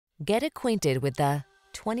Get acquainted with the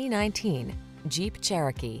 2019 Jeep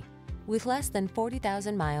Cherokee. With less than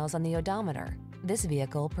 40,000 miles on the odometer, this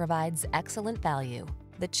vehicle provides excellent value.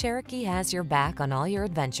 The Cherokee has your back on all your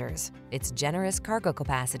adventures. Its generous cargo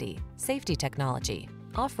capacity, safety technology,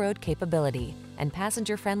 off-road capability, and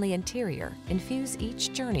passenger-friendly interior infuse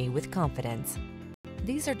each journey with confidence.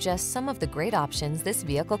 These are just some of the great options this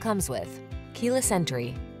vehicle comes with: keyless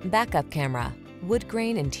entry, backup camera, wood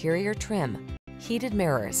grain interior trim, heated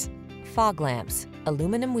mirrors, fog lamps,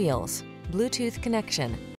 aluminum wheels, Bluetooth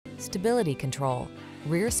connection, stability control,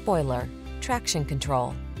 rear spoiler, traction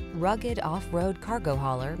control. Rugged off-road cargo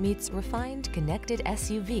hauler meets refined connected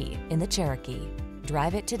SUV in the Cherokee.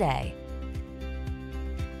 Drive it today.